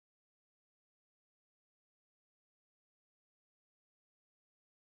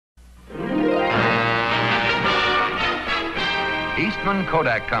Eastman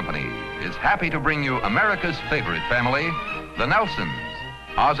Kodak Company is happy to bring you America's favorite family, the Nelsons,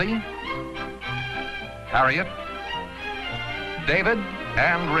 Ozzie, Harriet, David,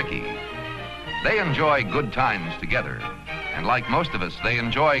 and Ricky. They enjoy good times together, and like most of us, they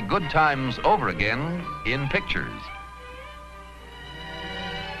enjoy good times over again in pictures.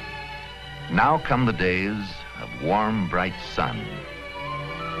 Now come the days of warm, bright sun,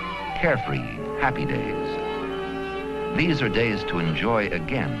 carefree, happy days. These are days to enjoy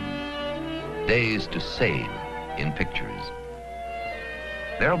again, days to save in pictures.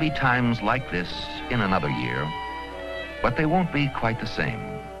 There'll be times like this in another year, but they won't be quite the same.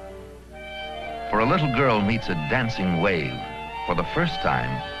 For a little girl meets a dancing wave for the first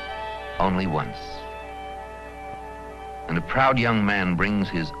time only once. And a proud young man brings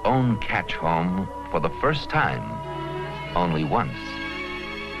his own catch home for the first time only once.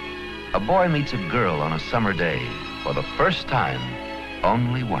 A boy meets a girl on a summer day for the first time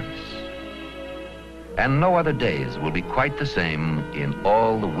only once. And no other days will be quite the same in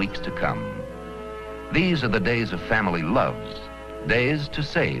all the weeks to come. These are the days of family loves, days to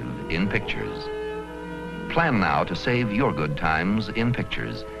save in pictures. Plan now to save your good times in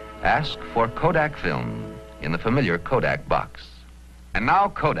pictures. Ask for Kodak film in the familiar Kodak box. And now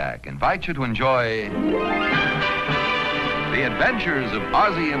Kodak invites you to enjoy The Adventures of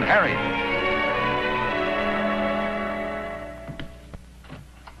Ozzie and Harriet.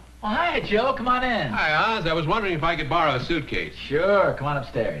 Oh, hi, Joe. Come on in. Hi, Oz. I was wondering if I could borrow a suitcase. Sure. Come on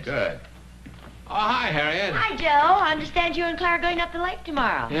upstairs. Good. Oh, hi, Harriet. Hi, Joe. I understand you and Claire are going up the lake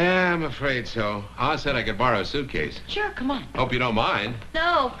tomorrow. Yeah, I'm afraid so. Oz said I could borrow a suitcase. Sure, come on. Hope you don't mind.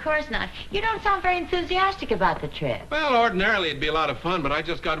 No, of course not. You don't sound very enthusiastic about the trip. Well, ordinarily it'd be a lot of fun, but I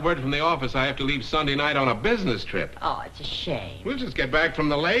just got word from the office I have to leave Sunday night on a business trip. Oh, it's a shame. We'll just get back from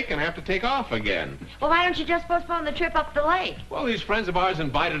the lake and have to take off again. Well, why don't you just postpone the trip up the lake? Well, these friends of ours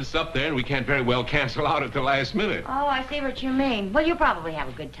invited us up there, and we can't very well cancel out at the last minute. Oh, I see what you mean. Well, you'll probably have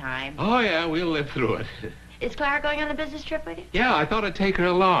a good time. Oh, yeah, we'll live through it. Is Clara going on a business trip with you? Yeah, I thought I'd take her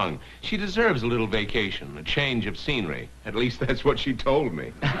along. She deserves a little vacation, a change of scenery. At least that's what she told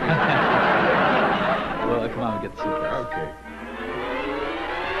me. Well, come on, get the suitcase. Okay.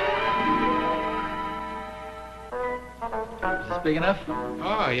 Is this big enough?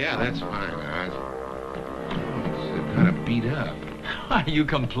 Oh, yeah, that's fine, Oz. It's kind of beat up. Are you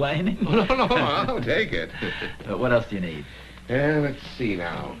complaining? No, I'll take it. What else do you need? Let's see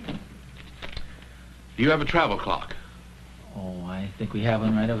now. Do you have a travel clock? Oh, I think we have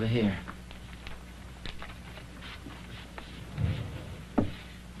one right over here. There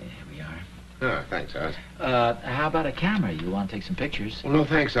we are. Oh, thanks, Oz. How about a camera? You want to take some pictures? Well, no,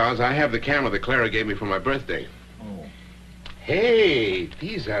 thanks, Oz. I have the camera that Clara gave me for my birthday. Oh. Hey,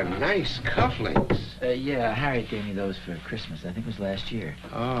 these are nice cufflinks. Yeah, Harriet gave me those for Christmas. I think it was last year.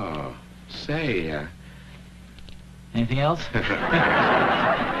 Oh, say, Anything else?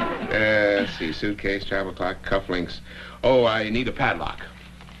 let's see, suitcase, travel clock, cufflinks. Oh, I need a padlock.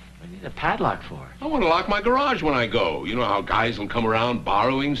 What do you need a padlock for? I want to lock my garage when I go. You know how guys will come around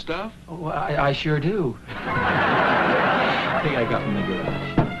borrowing stuff? Oh, I sure do. I think I got them in the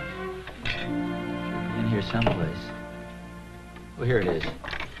garage. In here someplace. Well, here it is.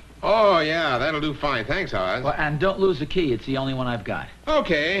 Oh, yeah, that'll do fine. Thanks, Oz. Well, and don't lose the key. It's the only one I've got.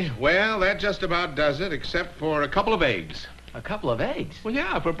 Okay, well, that just about does it, except for a couple of eggs. A couple of eggs? Well,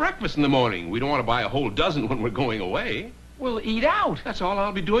 yeah, for breakfast in the morning. We don't want to buy a whole dozen when we're going away. We'll eat out. That's all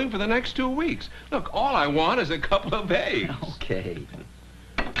I'll be doing for the next 2 weeks. Look, all I want is a couple of eggs. Okay.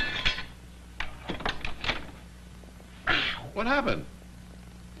 What happened?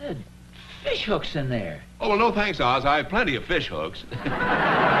 Fish hooks in there. Oh, well, no thanks, Oz. I have plenty of fish hooks. There you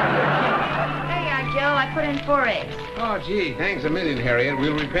are, Joe. I put in 4 eggs. Oh, gee, thanks a million, Harriet.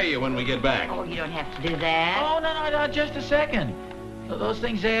 We'll repay you when we get back. Oh, you don't have to do that. Oh, no, just a second. Those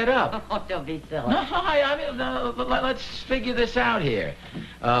things add up. Oh, don't be silly. No, I mean, let's figure this out here.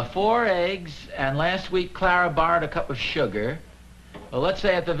 4 eggs, and last week Clara borrowed a cup of sugar. Well, let's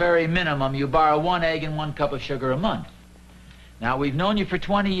say at the very minimum you borrow 1 egg and 1 cup of sugar a month. Now, we've known you for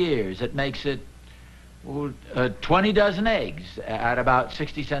 20 years. It makes it 20 dozen eggs at about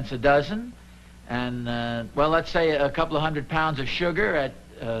 60 cents a dozen. And, well, let's say a couple of 100 pounds of sugar at,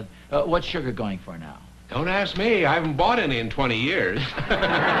 what's sugar going for now? Don't ask me. I haven't bought any in 20 years.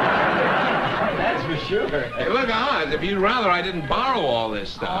 That's for sure. Hey, look, Oz, if you'd rather I didn't borrow all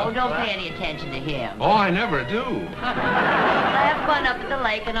this stuff. Oh, don't pay any attention to him. Oh, I never do. Have fun up at the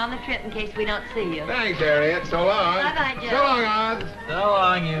lake and on the trip in case we don't see you. Thanks, Harriet. So long. Bye-bye, Joe. So long, Oz. So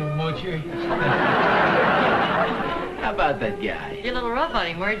long, you moocher. How about that guy? You're a little rough on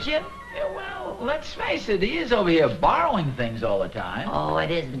him, weren't you? Yeah, well, let's face it, he is over here borrowing things all the time. Oh,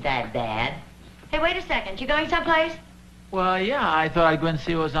 it isn't that bad. Hey, wait a second. You going someplace? Well, yeah, I thought I'd go and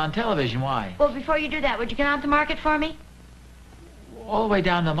see what was on television. Why? Well, before you do that, would you come out to market for me? All the way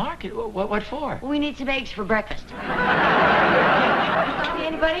down the market? What for? We need some eggs for breakfast. Coffee,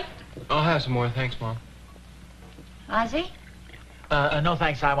 anybody? I'll have some more, thanks, Mom. Ozzie? No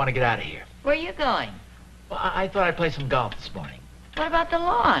thanks, I want to get out of here. Where are you going? Well, I thought I'd play some golf this morning. What about the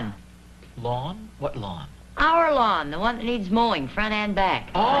lawn? Lawn? What lawn? Our lawn, the one that needs mowing, front and back.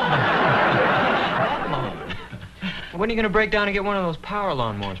 Oh, that lawn. When are you going to break down and get one of those power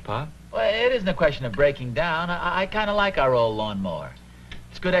lawnmowers, Pop? Well, it isn't a question of breaking down. I kind of like our old lawnmower.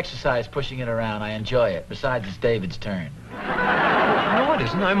 It's good exercise pushing it around. I enjoy it. Besides, it's David's turn. No, it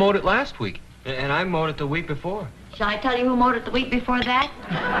isn't. I mowed it last week. And I mowed it the week before. Shall I tell you who mowed it the week before that?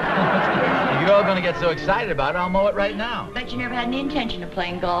 If you're all going to get so excited about it, I'll mow it right now. Bet you never had any intention of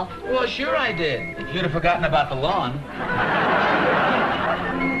playing golf. Well, sure I did. If you'd have forgotten about the lawn.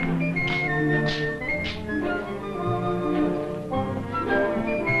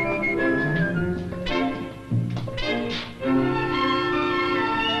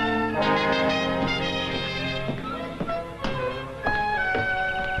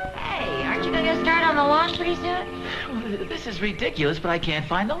 Hey, aren't you going to get started on the lawn pretty soon? Well, this is ridiculous, but I can't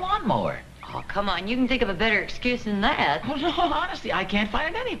find the lawnmower. Oh, come on. You can think of a better excuse than that. Oh, no, honestly, I can't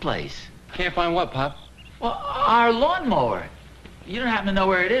find it any place. Can't find what, Pop? Well, our lawnmower. You don't happen to know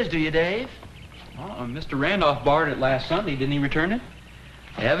where it is, do you, Dave? Oh, Mr. Randolph borrowed it last Sunday. Didn't he return it?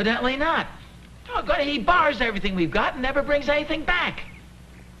 Evidently not. Oh, God, he borrows everything we've got and never brings anything back.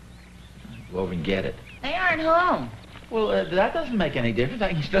 Go over and get it. They aren't home. Well, that doesn't make any difference.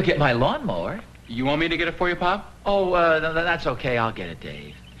 I can still get my lawnmower. You want me to get it for you, Pop? Oh, that's okay. I'll get it,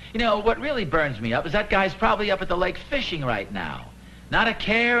 Dave. You know, what really burns me up is that guy's probably up at the lake fishing right now. Not a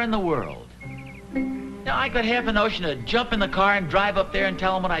care in the world. Now, I got half a notion to jump in the car and drive up there and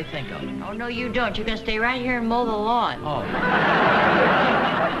tell him what I think of him. Oh, no, you don't. You're going to stay right here and mow the lawn. Oh.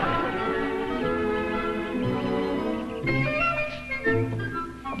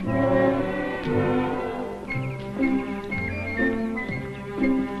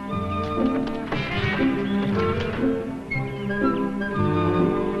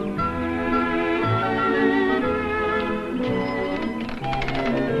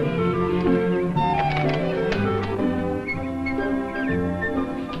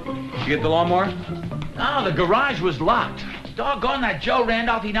 You get the lawnmower? Oh, the garage was locked. Doggone that Joe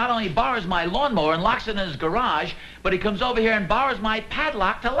Randolph, he not only borrows my lawnmower and locks it in his garage, but he comes over here and borrows my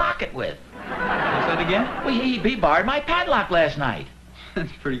padlock to lock it with. What's that again? Well, he borrowed my padlock last night.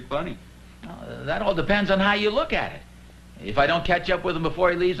 That's pretty funny. That all depends on how you look at it. If I don't catch up with him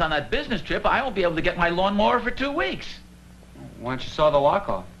before he leaves on that business trip, I won't be able to get my lawnmower for 2 weeks. Why don't you saw the lock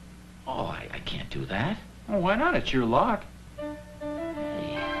off? Oh, I can't do that. Oh, why not? It's your lock.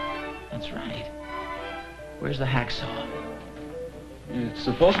 Hey, that's right. Where's the hacksaw? It's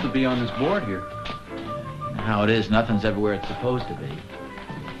supposed to be on this board here. You know how it is, nothing's ever where it's supposed to be.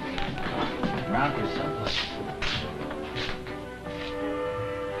 Around here someplace.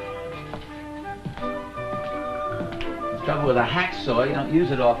 The trouble with a hacksaw, you don't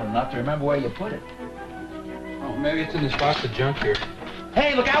use it often enough to remember where you put it. Oh, maybe it's in this box of junk here.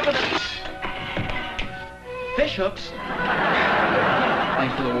 Hey, look out for the fish hooks.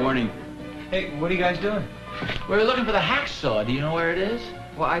 Thanks for the warning. Hey, what are you guys doing? We're looking for the hacksaw. Do you know where it is?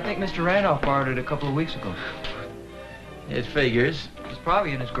 Well, I think Mr. Randolph borrowed it a couple of weeks ago. It figures. It's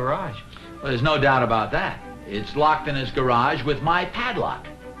probably in his garage. Well, there's no doubt about that. It's locked in his garage with my padlock.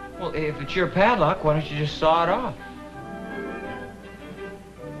 Well, if it's your padlock, why don't you just saw it off?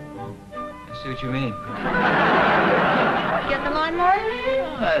 I see what you mean. Get the lawnmower?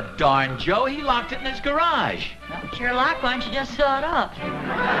 Oh, that darn Joe, he locked it in his garage. Well, it's your lock. Why don't you just saw it off?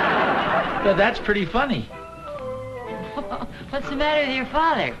 But that's pretty funny. What's the matter with your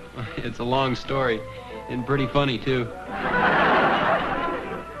father? It's a long story, and pretty funny, too. What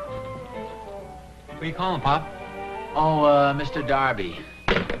are you calling, Pop? Oh, Mr. Darby.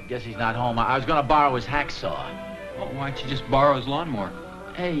 Guess he's not home. I was going to borrow his hacksaw. Well, why don't you just borrow his lawnmower?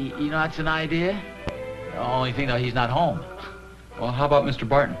 Hey, you know, that's an idea. The only thing, though, he's not home. Well, how about Mr.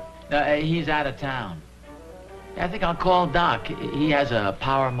 Barton? He's out of town. I think I'll call Doc. He has a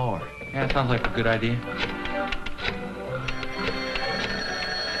power mower. Yeah, sounds like a good idea.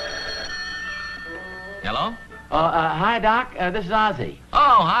 Hello? Hi, Doc. This is Ozzie.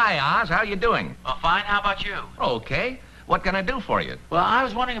 Oh, hi, Oz. How you doing? Fine. How about you? Okay. What can I do for you? Well, I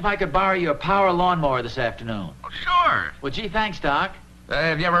was wondering if I could borrow your power lawnmower this afternoon. Oh, sure. Well, gee, thanks, Doc.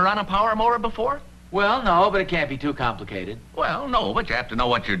 Have you ever run a power mower before? Well, no, but it can't be too complicated. Well, no, but you have to know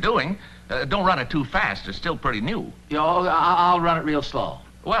what you're doing. Don't run it too fast. It's still pretty new. I'll run it real slow.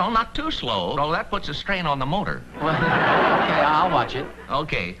 Well, not too slow. Oh, that puts a strain on the motor. Well, okay, I'll watch it.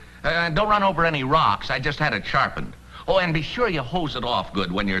 Okay. Don't run over any rocks. I just had it sharpened. Oh, and be sure you hose it off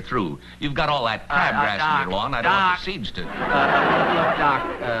good when you're through. You've got all that crabgrass in your lawn. I don't want the seeds to... Look,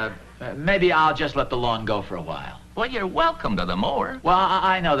 Doc, maybe I'll just let the lawn go for a while. Well, you're welcome to the mower. Well,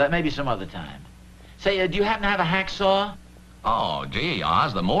 I know that. Maybe some other time. Say, do you happen to have a hacksaw? Oh, gee,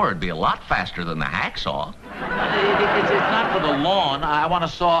 Oz, the mower would be a lot faster than the hacksaw. It's not for the lawn. I want to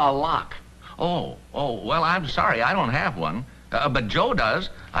saw a lock. Oh, well, I'm sorry. I don't have one. But Joe does.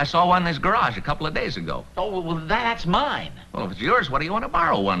 I saw one in his garage a couple of days ago. Oh, well, that's mine. Well, if it's yours, what do you want to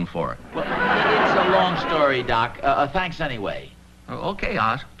borrow one for? Well, it's a long story, Doc. Thanks anyway. Okay,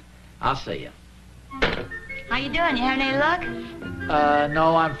 Oz. I'll see you. How you doing? You having any luck?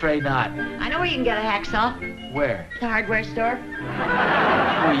 No, I'm afraid not. I know where you can get a hacksaw. Where? The hardware store.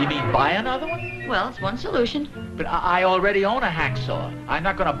 Oh, you mean buy another one? Well, it's one solution. But I already own a hacksaw. I'm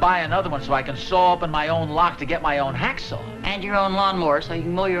not going to buy another one so I can saw open my own lock to get my own hacksaw. And your own lawnmower so you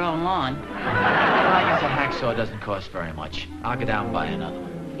can mow your own lawn. Well, I guess a hacksaw doesn't cost very much. I'll go down and buy another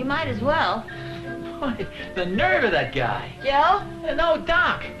one. You might as well. The nerve of that guy. Joe? No,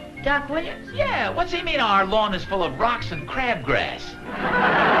 Doc. Doc Williams? Yeah, what's he mean our lawn is full of rocks and crabgrass?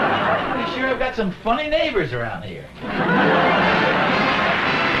 We sure have got some funny neighbors around here.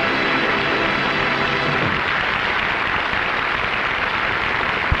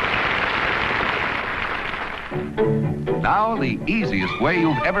 Now, the easiest way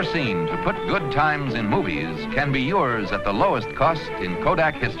you've ever seen to put good times in movies can be yours at the lowest cost in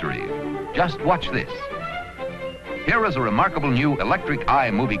Kodak history. Just watch this. Here is a remarkable new electric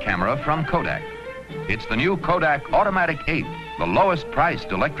eye movie camera from Kodak. It's the new Kodak Automatic 8, the lowest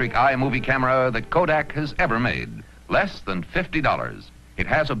priced electric eye movie camera that Kodak has ever made. Less than $50. It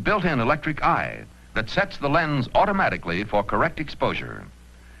has a built-in electric eye that sets the lens automatically for correct exposure.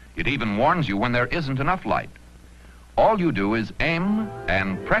 It even warns you when there isn't enough light. All you do is aim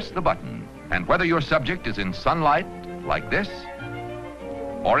and press the button, and whether your subject is in sunlight, like this,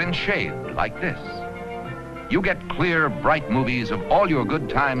 or in shade, like this, you get clear, bright movies of all your good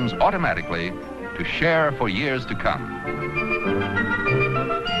times automatically to share for years to come.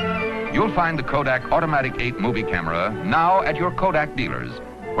 You'll find the Kodak Automatic 8 movie camera now at your Kodak dealers,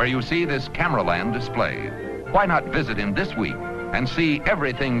 where you see this Cameraland display. Why not visit him this week and see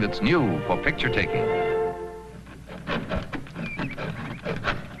everything that's new for picture taking?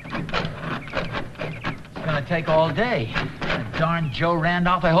 It's gonna take all day. That darn Joe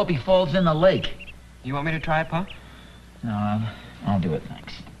Randolph, I hope he falls in the lake. You want me to try it, Pop? No, I'll do it,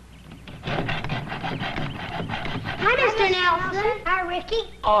 thanks. Hi, Mr. Nelson. Hi, Ricky.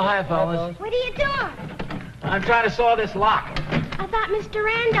 Oh, hi, fellas. What are you doing? I'm trying to saw this lock. I thought Mr.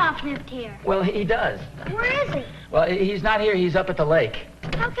 Randolph lived here. Well, he does. Where is he? Well, he's not here. He's up at the lake.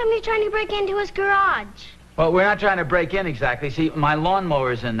 How come you're trying to break into his garage? Well, we're not trying to break in exactly. See, my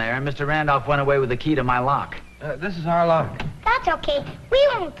lawnmower's in there, and Mr. Randolph went away with the key to my lock. This is our lock. That's okay. We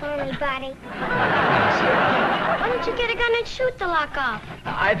won't tell anybody. Why don't you get a gun and shoot the lock off?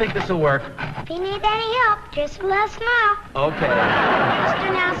 I think this will work. If you need any help, just let us know. Okay.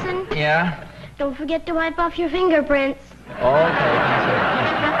 Mr. Nelson, Yeah? don't forget to wipe off your fingerprints.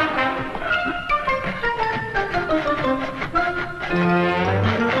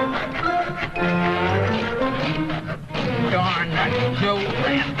 Darn that Joe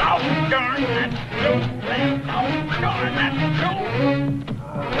Randolph. Darn that Joe Randolph. Darn that Joe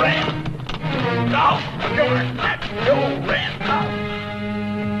Randolph. Darn that Joe Randolph.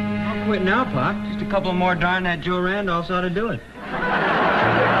 Don't quit now, Pop. Just a couple more darn that Joe Randolphs ought to do it.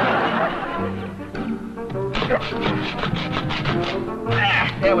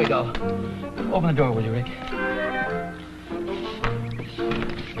 There we go. Open the door, will you, Rick?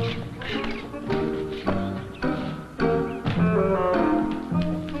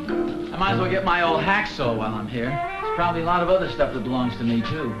 I might as well get my old hacksaw while I'm here. There's probably a lot of other stuff that belongs to me,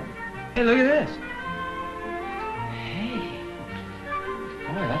 too. Hey, look at this. Hey.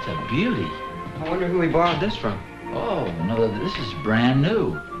 Boy, that's a beauty. I wonder who we borrowed this from. Oh, no, this is brand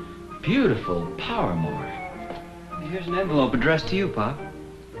new. Beautiful power mower. Here's an envelope addressed to you, Pop.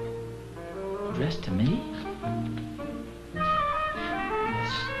 Addressed to me?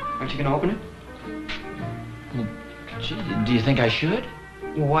 Aren't you going to open it? Well, gee, do you think I should?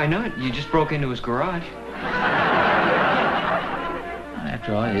 Well, why not? You just broke into his garage.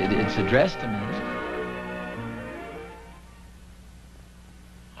 After all, it's addressed to me.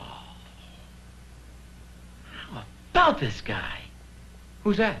 Oh. How about this guy?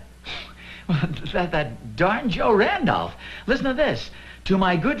 Who's that? Well, that darn Joe Randolph. Listen to this. To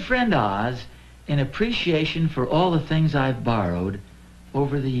my good friend Oz, in appreciation for all the things I've borrowed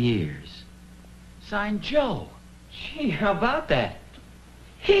over the years. Signed, Joe. Gee, how about that?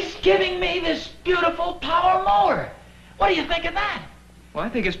 He's giving me this beautiful power mower. What do you think of that? Well, I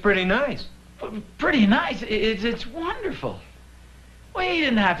think it's pretty nice. Pretty nice. It's wonderful. Well, he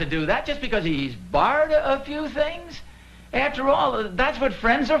didn't have to do that just because he's borrowed a few things. After all, that's what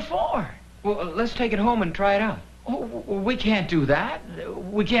friends are for. Well, let's take it home and try it out. Oh, we can't do that.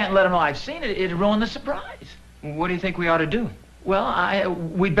 We can't let him know I've seen it. It'd ruin the surprise. What do you think we ought to do? Well,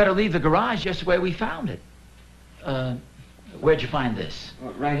 we'd better leave the garage just the way we found it. Where'd you find this?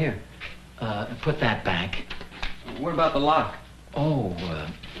 Right here. Put that back. What about the lock? Oh, well,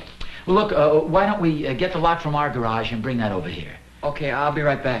 look, why don't we get the lock from our garage and bring that over here? Okay, I'll be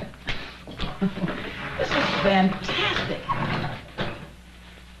right back. This is fantastic.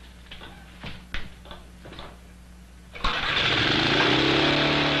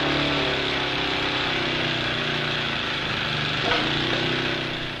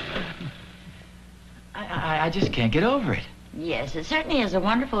 I just can't get over it. Yes, it certainly is a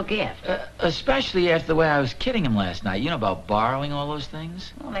wonderful gift. Especially after the way I was kidding him last night. You know about borrowing all those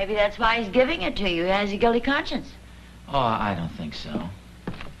things? Well, maybe that's why he's giving it to you. He has a guilty conscience. Oh, I don't think so.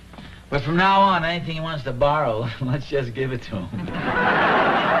 But from now on, anything he wants to borrow, let's just give it to him. But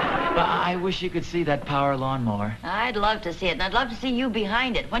I wish you could see that power lawnmower. I'd love to see it, and I'd love to see you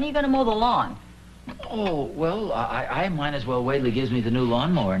behind it. When are you going to mow the lawn? Oh, well, I might as well wait till he gives me the new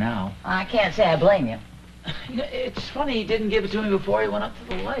lawnmower now. I can't say I blame you. You know, it's funny he didn't give it to me before he went up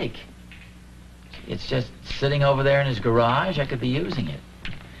to the lake. It's just sitting over there in his garage. I could be using it.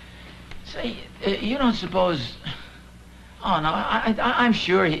 Say, you don't suppose... Oh, no, I'm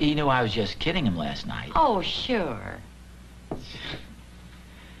sure he knew I was just kidding him last night. Oh, sure.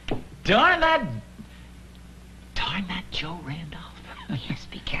 Darn that Joe Randolph. Yes,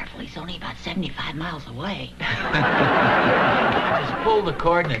 be careful. He's only about 75 miles away. I just pulled the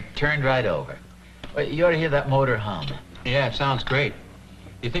cord and it turned right over. Well, you ought to hear that motor hum. Yeah, it sounds great.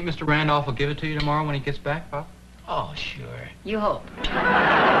 You think Mr. Randolph will give it to you tomorrow when he gets back, Pop? Oh, sure. You hope.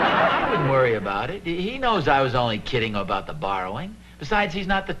 I wouldn't worry about it. He knows I was only kidding about the borrowing. Besides, he's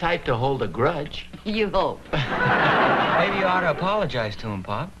not the type to hold a grudge. You hope. Maybe you ought to apologize to him,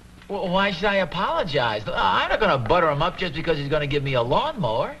 Pop. Well, why should I apologize? I'm not going to butter him up just because he's going to give me a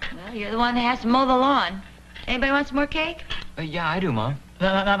lawnmower. Well, you're the one that has to mow the lawn. Anybody want some more cake? Yeah, I do, Mom.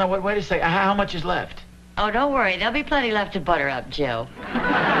 No, wait a second. How much is left? Oh, don't worry. There'll be plenty left to butter up, Joe.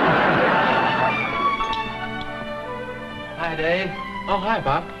 Hi, Dave. Oh, hi,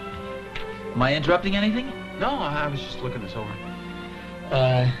 Bob. Am I interrupting anything? No, I was just looking this over.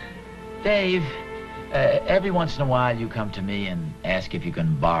 Dave, every once in a while you come to me and ask if you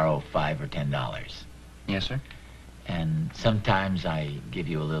can borrow $5 or $10. Yes, sir. And sometimes I give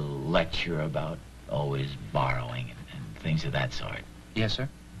you a little lecture about always borrowing and things of that sort. Yes, sir.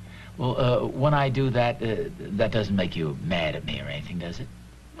 Well, when I do that, that doesn't make you mad at me or anything, does it?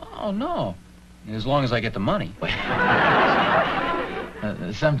 Oh, no. As long as I get the money.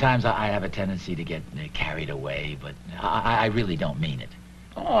 Sometimes I have a tendency to get carried away, but I really don't mean it.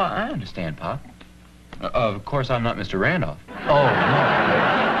 Oh, I understand, Pop. Of course, I'm not Mr. Randolph. Oh, no.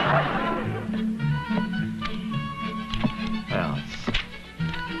 Well,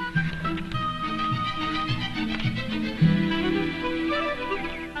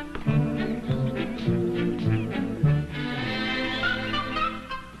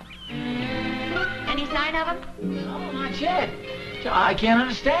 Any sign of them? no, not yet. I can't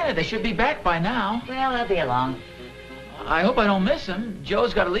understand it. They should be back by now. Well, they'll be along. I hope I don't miss them.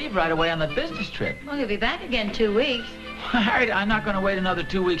 Joe's got to leave right away on the business trip. Well, he'll be back again in 2 weeks. Harriet, I'm not going to wait another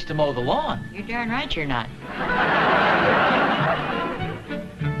 2 weeks to mow the lawn. You're darn right you're not.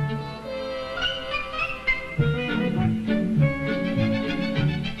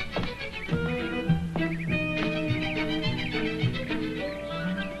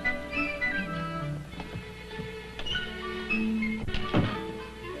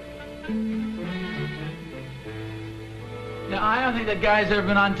 Now, I don't think that guy's ever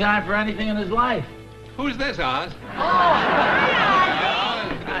been on time for anything in his life. Who's this, Oz?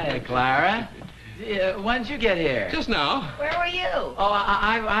 Hiya, Clara. When'd you get here? Just now. Where were you? Oh,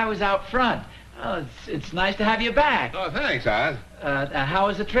 I was out front. Oh, it's nice to have you back. Oh, thanks, Oz. How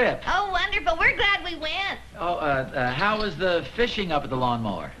was the trip? Oh, wonderful. We're glad we went. Oh, how was the fishing up at the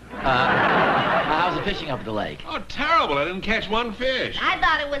lawnmower? How's the fishing up at the lake? Oh, terrible. I didn't catch one fish. I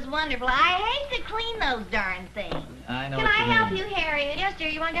thought it was wonderful. I hate to clean those darn things. I know Can what I you help mean. you, Harriet? Yes, dear.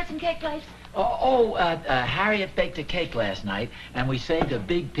 You want to get some cake, please? Harriet baked a cake last night, and we saved a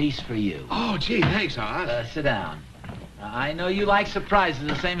big piece for you. Oh, gee, thanks, Oz. Sit down. I know you like surprises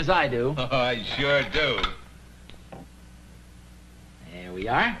the same as I do. Oh, I sure do. There we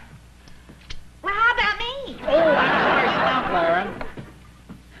are. Well, how about me? Oh, I'm sorry. Sit down, Clara.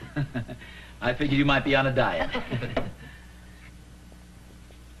 I figured you might be on a diet.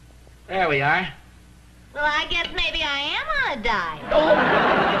 There we are. Well, I guess maybe I am on a diet. Oh,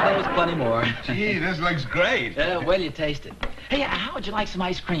 there was plenty more. Gee, this looks great. Well, you taste it. Hey, how would you like some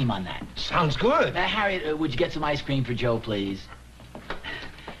ice cream on that? Sounds good. Harriet, would you get some ice cream for Joe, please?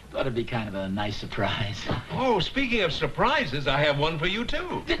 Thought it'd be kind of a nice surprise. Oh, speaking of surprises, I have one for you,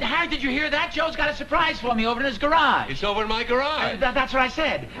 too. Harry, did you hear that? Joe's got a surprise for me over in his garage. It's over in my garage. That's what I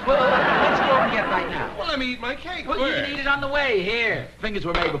said. Well, let's go over and get it right now. Well, let me eat my cake Well, first. you can eat it on the way. Here. Fingers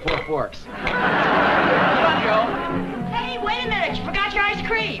were made before forks. Come on, Joe. Hey, wait a minute. You forgot your ice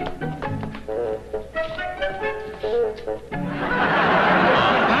cream.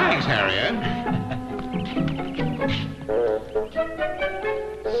 Thanks, Harriet.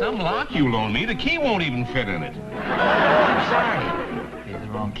 Some lock you loaned me, the key won't even fit in it. Oh, I'm sorry. Gave the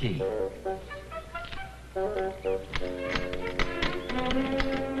wrong key.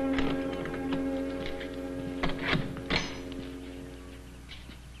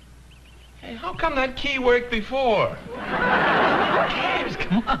 Hey, how come that key worked before? Who cares?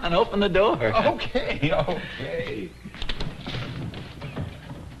 Come on, open the door. Okay, okay.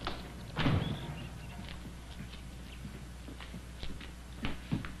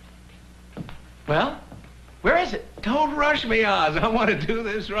 Well, where is it? Don't rush me, Oz. I want to do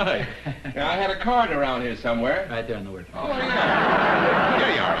this right. Now, I had a card around here somewhere. Right there on the word. Oh, yeah.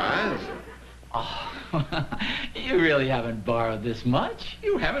 Here you are, Oz. Oh, you really haven't borrowed this much.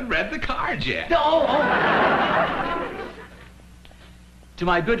 You haven't read the card yet. Oh. To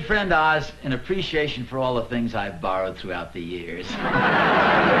my good friend Oz, in appreciation for all the things I've borrowed throughout the years. You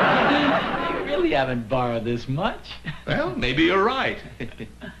really haven't borrowed this much. Well, maybe you're right.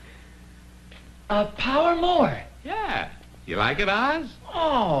 Power more. Yeah. You like it, Oz?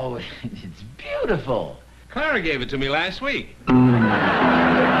 Oh, it's beautiful. Clara gave it to me last week.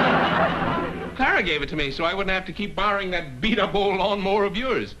 Clara gave it to me so I wouldn't have to keep borrowing that beat-up old lawnmower of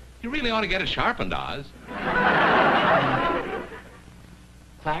yours. You really ought to get it sharpened, Oz.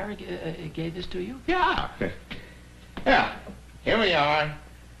 Clara gave this to you? Yeah. Yeah. Here we are.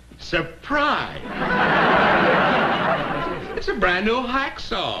 Surprise! It's a brand new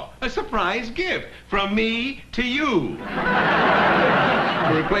hacksaw. A surprise gift from me to you.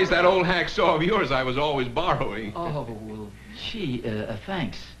 To replace that old hacksaw of yours I was always borrowing. Oh, well, gee,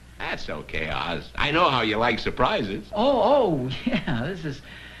 thanks. That's okay, Oz. I know how you like surprises. Oh, yeah, this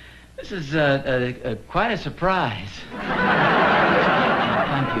is quite a surprise.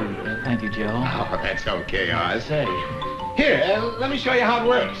 Thank you, Joe. Oh, that's okay, Oz. Say. Here, let me show you how it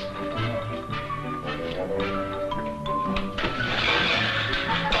works.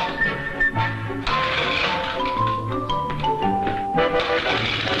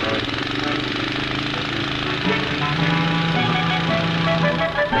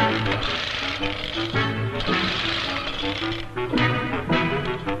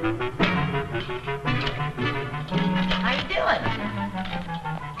 How you doing?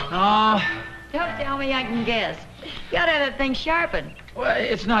 Oh, Don't tell me I can guess. You gotta have that thing sharpened. well,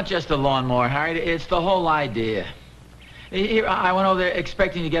 it's not just the lawnmower, Harriet. It's the whole idea. Here, I went over there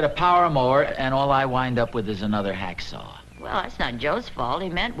expecting to get a power mower, and all I wind up with is another hacksaw. Well, that's not Joe's fault. He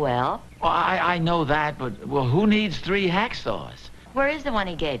meant well. Well, I know that, but, well, who needs 3 hacksaws? Where is the one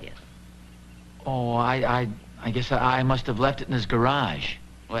he gave you? Oh, I guess I must have left it in his garage.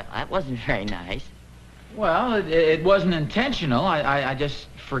 Well, that wasn't very nice. Well, it wasn't intentional. I just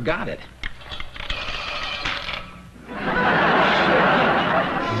forgot it.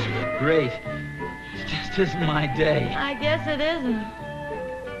 Great. It just isn't my day. I guess it isn't.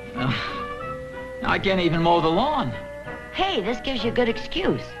 I can't even mow the lawn. Hey, this gives you a good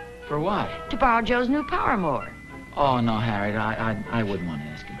excuse For what? to borrow Joe's new power mower. Oh, no, Harriet, I wouldn't want to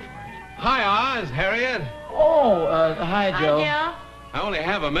ask him for it. Hi, Oz, Harriet. Oh, hi, Joe. Hi, Joe. I only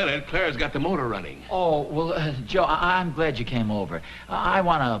have a minute. Claire's got the motor running. Oh, well, Joe, I'm glad you came over. I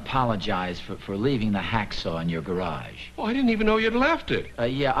want to apologize for leaving the hacksaw in your garage. Oh, I didn't even know you'd left it.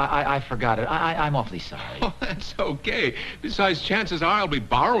 Yeah, I forgot it. I'm awfully sorry. Oh, that's okay. Besides, chances are I'll be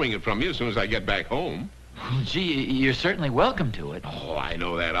borrowing it from you as soon as I get back home. Well, gee, you're certainly welcome to it. Oh, I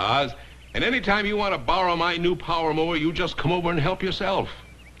know that, Oz. And anytime you want to borrow my new power mower, you just come over and help yourself.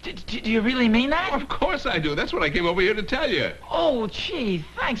 Do you really mean that? Of course I do. That's what I came over here to tell you. Oh, gee,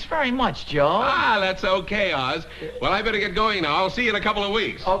 thanks very much, Joe. Ah, that's okay, Oz. Well, I better get going now. I'll see you in a couple of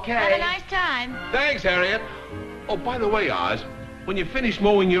weeks. Okay. Have a nice time. Thanks, Harriet. Oh, by the way, Oz, when you finish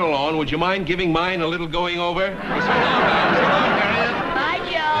mowing your lawn, would you mind giving mine a little going over? So long, now. So long, Harriet. Bye,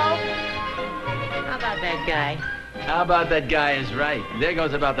 Joe. How about that guy? How about that guy is right. There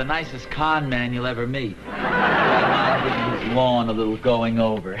goes about the nicest con man you'll ever meet. Mind giving his lawn a little going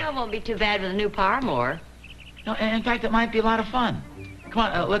over. That won't be too bad with a new power mower. No, in fact, it might be a lot of fun. Come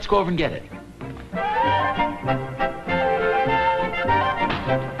on, let's go over and get it.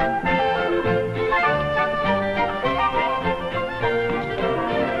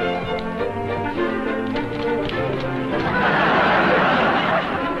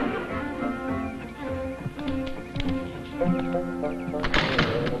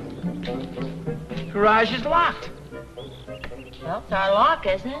 Garage is locked. Well, it's our lock,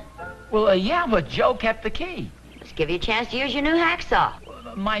 isn't it? Well, yeah, but Joe kept the key. Let's give you a chance to use your new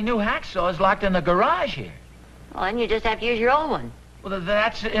hacksaw. My new hacksaw is locked in the garage here. Well, then you just have to use your old one. Well,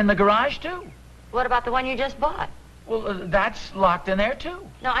 that's in the garage, too. What about the one you just bought? Well, that's locked in there, too.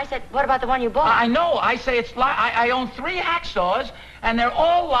 No, I said, what about the one you bought? I know. I say it's locked. I own 3 hacksaws, and they're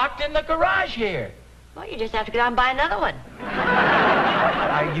all locked in the garage here. Well, you just have to go down and buy another one.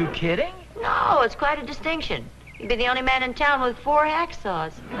 Are you kidding? No, it's quite a distinction. You'd be the only man in town with 4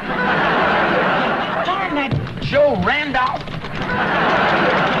 hacksaws. Darn that Joe Randolph.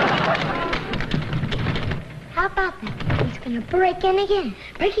 How about that? He's gonna break in again.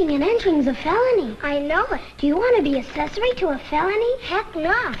 Breaking and entering's a felony. I know it. Do you want to be accessory to a felony? Heck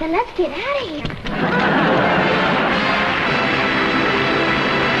no. Then let's get out of here.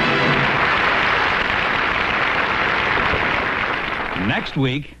 Next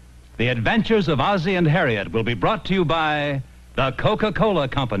week, The Adventures of Ozzie and Harriet will be brought to you by the Coca-Cola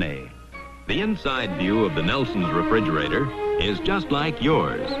Company. The inside view of the Nelson's refrigerator is just like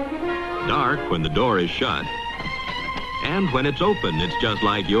yours. Dark when the door is shut. And when it's open, it's just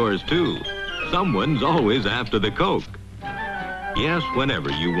like yours, too. Someone's always after the Coke. Yes, whenever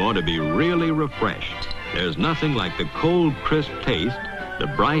you want to be really refreshed, there's nothing like the cold, crisp taste, the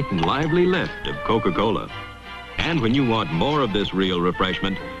bright and lively lift of Coca-Cola. And when you want more of this real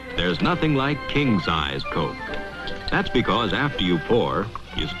refreshment, there's nothing like king-size Coke. That's because after you pour,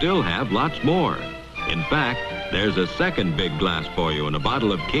 you still have lots more. In fact, there's a second big glass for you in a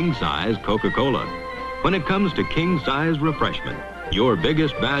bottle of king-size Coca-Cola. When it comes to king-size refreshment, your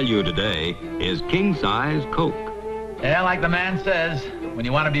biggest value today is king-size Coke. Yeah, like the man says, when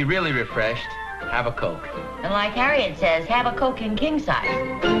you want to be really refreshed, have a Coke. And like Harriet says, have a Coke in king size.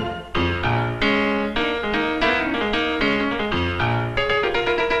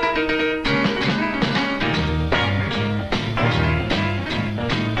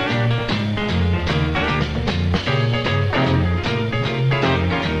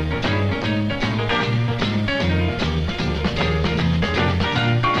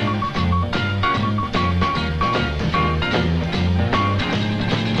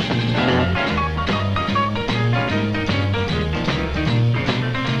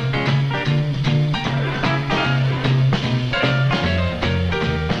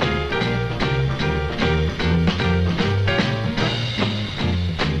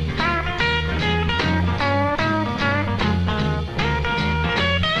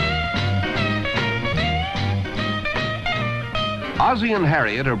 Ozzie and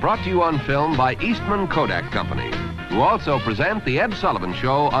Harriet are brought to you on film by Eastman Kodak Company, who also present The Ed Sullivan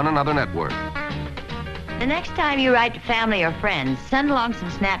Show on another network. The next time you write to family or friends, send along some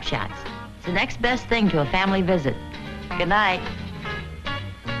snapshots. It's the next best thing to a family visit. Good night.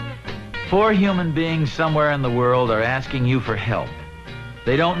 4 human beings somewhere in the world are asking you for help.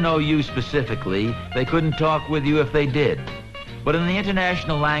 They don't know you specifically. They couldn't talk with you if they did. But in the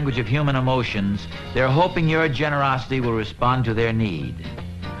international language of human emotions, they're hoping your generosity will respond to their need.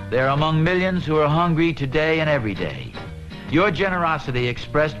 They're among millions who are hungry today and every day. Your generosity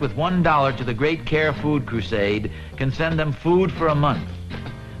expressed with $1 to the Great Care Food Crusade can send them food for a month.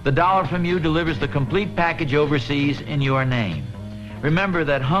 The dollar from you delivers the complete package overseas in your name. Remember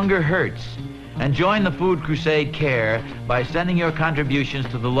that hunger hurts, and join the Food Crusade Care by sending your contributions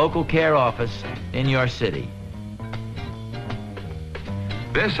to the local care office in your city.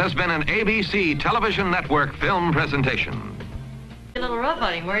 This has been an ABC Television Network film presentation. A little rough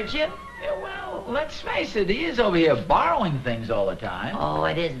on him, weren't you? Yeah, well, let's face it, he is over here borrowing things all the time. Oh,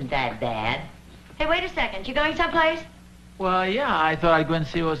 it isn't that bad. Hey, wait a second. You going someplace? Well, yeah, I thought I'd go and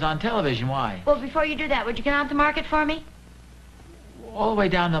see what was on television. Why? Well, before you do that, would you come out to market for me? All the way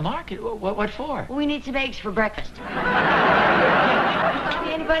down the market? What for? We need some eggs for breakfast. Coffee,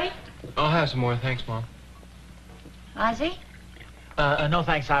 anybody? I'll have some more, thanks, Mom. Ozzie? No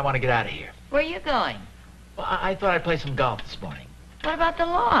thanks, I want to get out of here. Where are you going? Well, I thought I'd play some golf this morning. What about the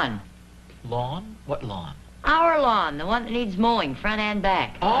lawn? Lawn? What lawn? Our lawn, the one that needs mowing, front and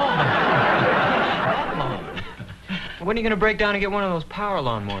back. Oh, that lawn. When are you going to break down and get one of those power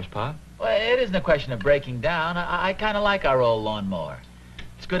lawnmowers, Pop? Well, it isn't a question of breaking down. I kind of like our old lawnmower.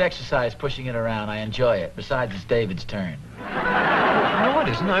 It's good exercise pushing it around. I enjoy it. Besides, it's David's turn. No, it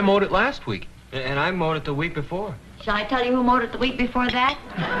isn't. I mowed it last week. And I mowed it the week before. Shall I tell you who mowed it the week before that?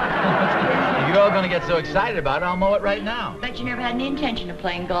 If you're all going to get so excited about it, I'll mow it right now. Bet you never had any intention of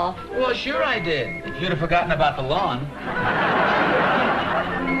playing golf. Well, sure I did. If you'd have forgotten about the lawn.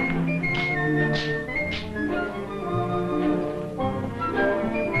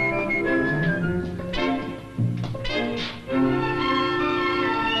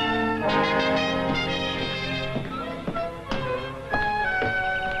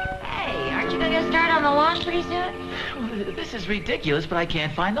 Hey, aren't you going to get started on the lawn pretty soon? This is ridiculous, but I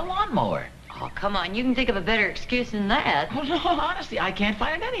can't find the lawnmower. Oh, come on. You can think of a better excuse than that. Oh, no, honestly, I can't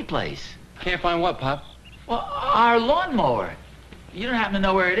find it any place. Can't find what, Pop? Well, our lawnmower. You don't happen to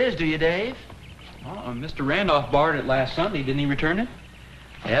know where it is, do you, Dave? Well, Mr. Randolph borrowed it last Sunday. Didn't he return it?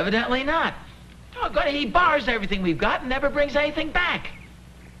 Evidently not. Oh, God, he borrows everything we've got and never brings anything back.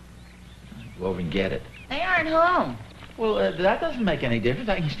 Go over and get it. They aren't home. Well, that doesn't make any difference.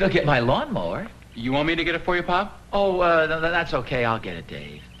 I can still get my lawnmower. You want me to get it for you, Pop? Oh, that's okay. I'll get it,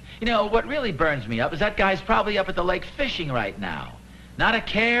 Dave. You know, what really burns me up is that guy's probably up at the lake fishing right now. Not a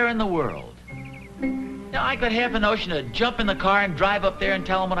care in the world. Now, I got half a notion to jump in the car and drive up there and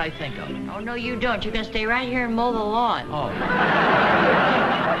tell him what I think of him. Oh, no, you don't. You're going to stay right here and mow the lawn. Oh.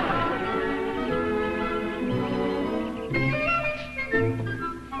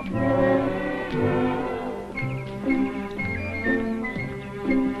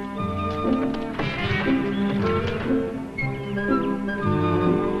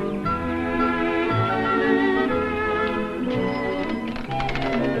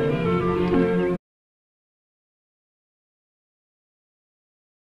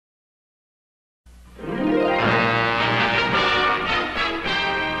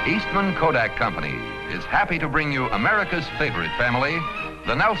 Eastman Kodak Company is happy to bring you America's favorite family,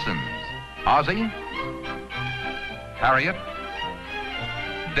 the Nelsons, Ozzie, Harriet,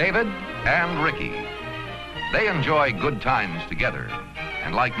 David, and Ricky. They enjoy good times together,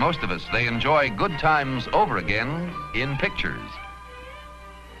 and like most of us, they enjoy good times over again in pictures.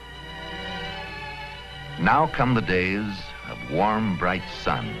 Now come the days of warm, bright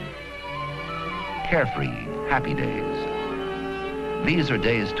sun, carefree, happy days. These are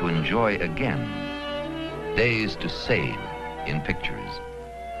days to enjoy again, days to save in pictures.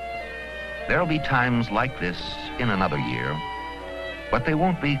 There'll be times like this in another year, but they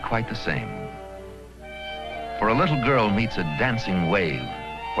won't be quite the same. For a little girl meets a dancing wave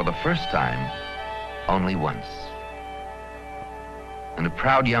for the first time only once. And a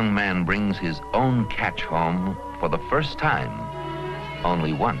proud young man brings his own catch home for the first time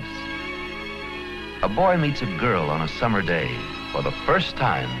only once. A boy meets a girl on a summer day for the first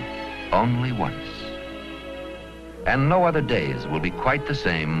time only once. And no other days will be quite the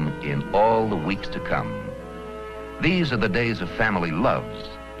same in all the weeks to come. These are the days of family loves,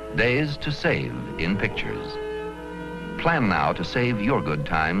 days to save in pictures. Plan now to save your good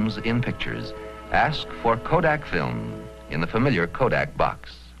times in pictures. Ask for Kodak film in the familiar Kodak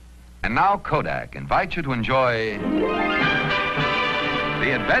box. And now Kodak invites you to enjoy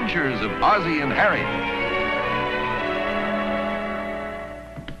The Adventures of Ozzie and Harriet.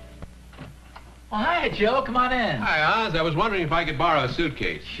 Oh, hi, Joe. Come on in. Hi, Oz. I was wondering if I could borrow a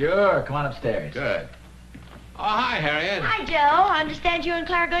suitcase. Sure. Come on upstairs. Good. Oh, hi, Harriet. Hi, Joe. I understand you and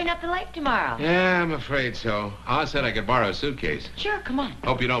Claire are going up the lake tomorrow. Yeah, I'm afraid so. Oz said I could borrow a suitcase. Sure, come on.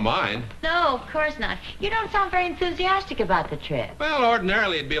 Hope you don't mind. No, of course not. You don't sound very enthusiastic about the trip. Well,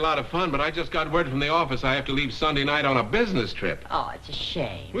 ordinarily it'd be a lot of fun, but I just got word from the office I have to leave Sunday night on a business trip. Oh, it's a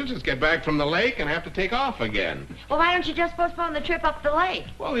shame. We'll just get back from the lake and have to take off again. Well, why don't you just postpone the trip up the lake?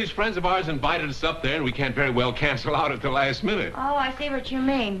 Well, these friends of ours invited us up there, and we can't very well cancel out at the last minute. Oh, I see what you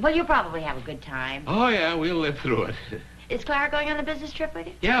mean. Well, you'll probably have a good time. Oh, yeah, we'll live through it. Is Clara going on a business trip with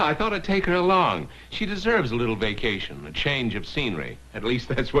you? Yeah, I thought I'd take her along. She deserves a little vacation, a change of scenery. At least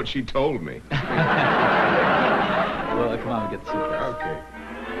that's what she told me. Well, come on, get the suitcase. Okay.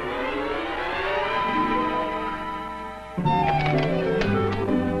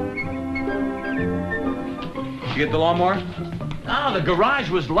 You get the lawnmower? Oh, the garage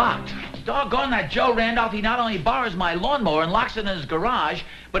was locked. Doggone that Joe Randolph. He not only borrows my lawnmower and locks it in his garage,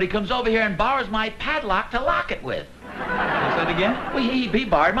 but he comes over here and borrows my padlock to lock it with. What's that again? Well, he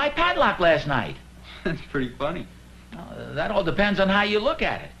borrowed my padlock last night. That's pretty funny. That all depends on how you look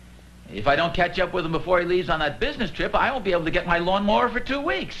at it. If I don't catch up with him before he leaves on that business trip, I won't be able to get my lawnmower for 2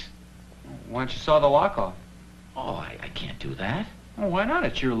 weeks. Why don't you saw the lock off? Oh, I can't do that. Oh, why not?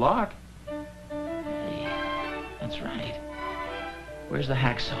 It's your lock. Hey, that's right. Where's the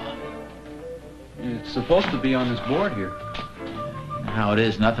hacksaw? It's supposed to be on this board here. You know how it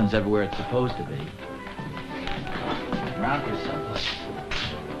is, nothing's ever where it's supposed to be. Around here someplace.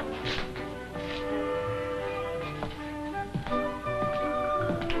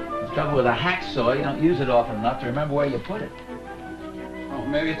 The trouble with a hacksaw, you don't use it often enough to remember where you put it. Oh,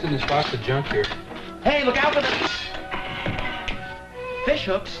 maybe it's in this box of junk here. Hey, look out for the fish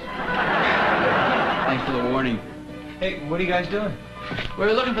hooks. Thanks for the warning. Hey, what are you guys doing?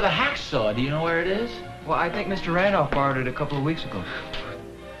 We're looking for the hacksaw. Do you know where it is? Well, I think Mr. Randolph borrowed it a couple of weeks ago.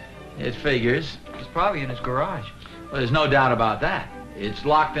 It figures. It's probably in his garage. Well, there's no doubt about that. It's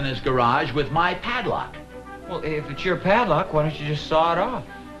locked in his garage with my padlock. Well, if it's your padlock, why don't you just saw it off?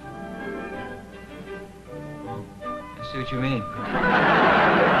 I see what you mean.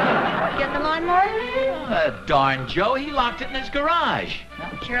 Get the lawnmower? Darn Joe, he locked it in his garage.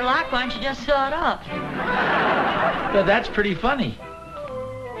 Well, it's your lock. Why don't you just saw it off? But that's pretty funny.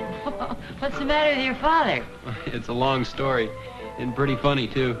 What's the matter with your father? It's a long story, and pretty funny,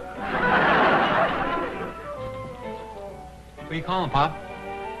 too. What are you calling, Pop?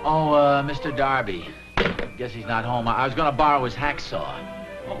 Oh, Mr. Darby. Guess he's not home. I was going to borrow his hacksaw.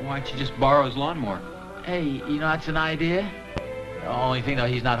 Well, why don't you just borrow his lawnmower? Hey, you know, that's an idea. The only thing, though,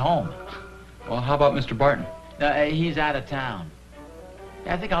 he's not home. Well, how about Mr. Barton? He's out of town.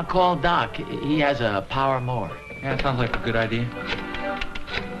 I think I'll call Doc. He has a power mower. Yeah, that sounds like a good idea.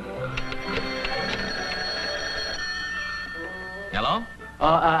 Hello?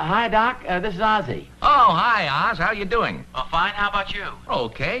 Hi, Doc. This is Ozzie. Oh, hi, Oz. How you doing? Fine. How about you?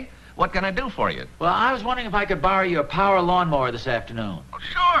 Okay. What can I do for you? Well, I was wondering if I could borrow your power lawnmower this afternoon. Oh,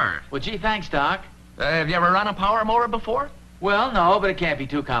 sure. Well, gee, thanks, Doc. Have you ever run a power mower before? Well, no, but it can't be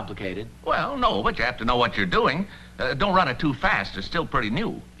too complicated. Well, no, but you have to know what you're doing. Don't run it too fast. It's still pretty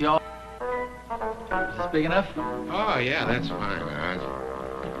new. Is this big enough? Oh, yeah, that's fine, Oz.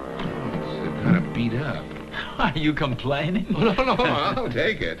 It's kind of beat up. Are you complaining? No, I'll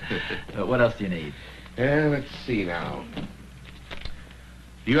take it. What else do you need? Let's see now.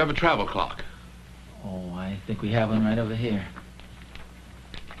 Do you have a travel clock? Oh, I think we have one right over here.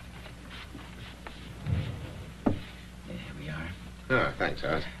 There we are. Oh, thanks,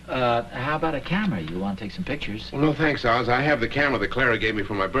 Oz. How about a camera? You want to take some pictures? Well, no, thanks, Oz. I have the camera that Clara gave me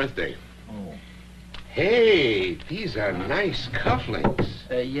for my birthday. Oh. Hey, these are nice cufflinks.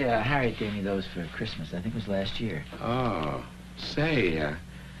 Yeah, Harriet gave me those for Christmas. I think it was last year. Oh, say,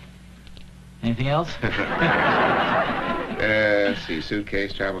 Anything else? let's see,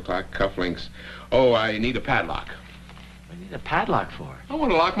 suitcase, travel clock, cufflinks. Oh, I need a padlock. What do you need a padlock for? I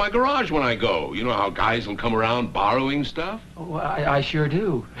want to lock my garage when I go. You know how guys will come around borrowing stuff? Oh, I sure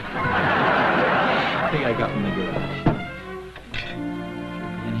do. I think I got one in the garage.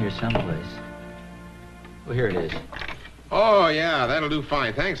 In here someplace. Well, here it is. Oh, yeah, that'll do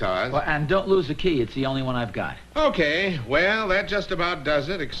fine. Thanks, Oz. Well, and don't lose the key. It's the only one I've got. Okay, well, that just about does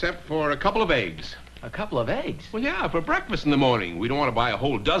it, except for a couple of eggs. A couple of eggs? Well, yeah, for breakfast in the morning. We don't want to buy a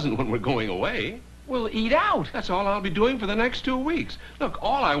whole dozen when we're going away. We'll eat out. That's all I'll be doing for the next 2 weeks. Look,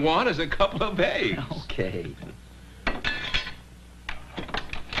 all I want is a couple of eggs. Okay.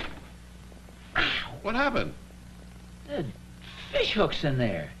 What happened? The fish hooks in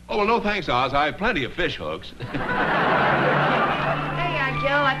there. Oh, well, no thanks, Oz. I have plenty of fish hooks. There you are,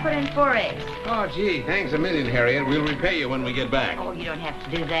 Joe. I put in 4 eggs. Oh, gee, thanks a million, Harriet. We'll repay you when we get back. Oh, you don't have to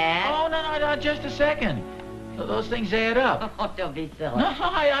do that. Oh, no, just a second. Those things add up. Oh, don't be silly. No,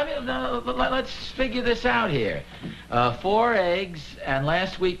 I mean, let's figure this out here. 4 eggs, and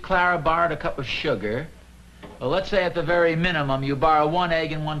last week Clara borrowed a cup of sugar. Well, let's say at the very minimum you borrow 1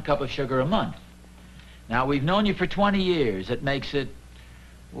 egg and 1 cup of sugar a month. Now, we've known you for 20 years. It makes it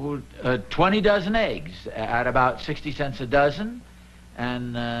 20 dozen eggs at about 60 cents a dozen.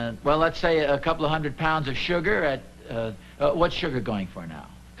 And, well, let's say a couple of 100 pounds of sugar at, what's sugar going for now?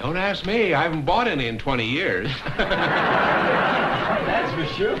 Don't ask me. I haven't bought any in 20 years. That's for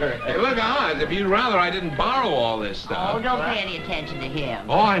sure. Hey, look, Oz, if you'd rather I didn't borrow all this stuff. Oh, don't pay any attention to him.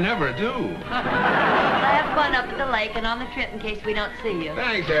 Oh, I never do. Have fun up at the lake and on the trip in case we don't see you.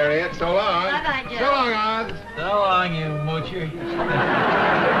 Thanks, Harriet. So long. Bye-bye, Joe. So long, Oz. So long, you moocher.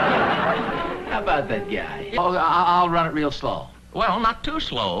 How about that guy? Oh, I'll run it real slow. Well, not too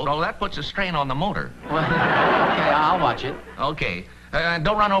slow. Oh, that puts a strain on the motor. Well, okay, I'll watch it. Okay.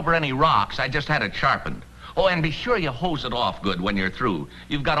 Don't run over any rocks. I just had it sharpened. Oh, and be sure you hose it off good when you're through.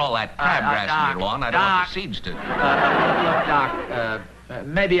 You've got all that crabgrass in your lawn. I don't want the seeds to... Look, Doc,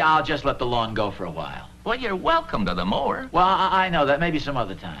 maybe I'll just let the lawn go for a while. Well, you're welcome to the mower. Well, I know that. Maybe some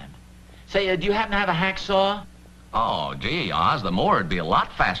other time. Say, do you happen to have a hacksaw? Oh, gee, Oz, the mower would be a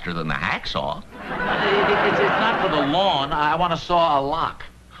lot faster than the hacksaw. It's not for the lawn. I want to saw a lock.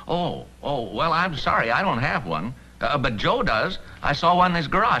 Oh, well, I'm sorry, I don't have one. But Joe does. I saw one in his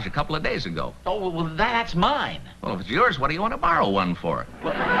garage a couple of days ago. Oh, well, that's mine. Well, if it's yours, what do you want to borrow one for?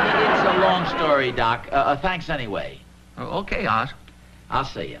 Well, it's a long story, Doc. Thanks anyway. Okay, Oz. I'll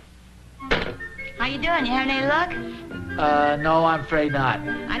see you. How you doing? You having any luck? No, I'm afraid not.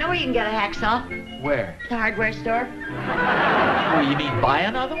 I know where you can get a hacksaw. Where? The hardware store. Oh, you mean buy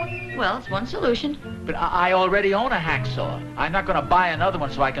another one? Well, it's one solution. But I already own a hacksaw. I'm not going to buy another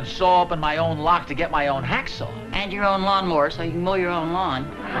one so I can saw open my own lock to get my own hacksaw. And your own lawnmower so you can mow your own lawn.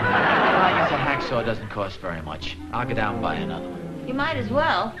 Well, I guess a hacksaw doesn't cost very much. I'll go down and buy another one. You might as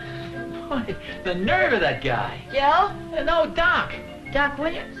well. The nerve of that guy. Joe? No, Doc. Doc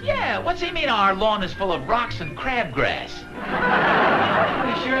Williams? Yeah, what's he mean our lawn is full of rocks and crabgrass?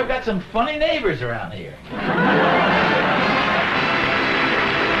 We sure have got some funny neighbors around here.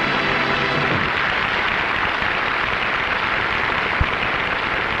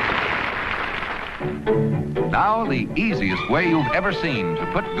 Now, the easiest way you've ever seen to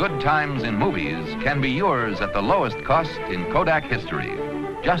put good times in movies can be yours at the lowest cost in Kodak history.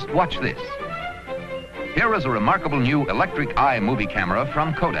 Just watch this. Here is a remarkable new electric eye movie camera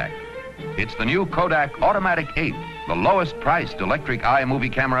from Kodak. It's the new Kodak Automatic 8, the lowest priced electric eye movie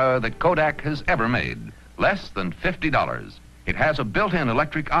camera that Kodak has ever made. Less than $50. It has a built-in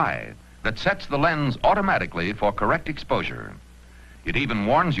electric eye that sets the lens automatically for correct exposure. It even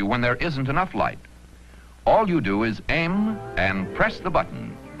warns you when there isn't enough light. All you do is aim and press the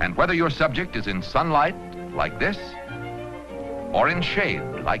button, and whether your subject is in sunlight, like this, or in shade,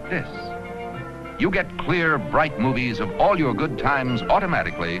 like this, you get clear, bright movies of all your good times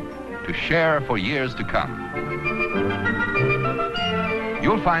automatically to share for years to come.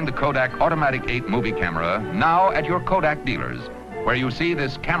 You'll find the Kodak Automatic 8 movie camera now at your Kodak dealers, where you see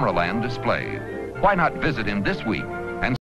this Cameraland display. Why not visit him this week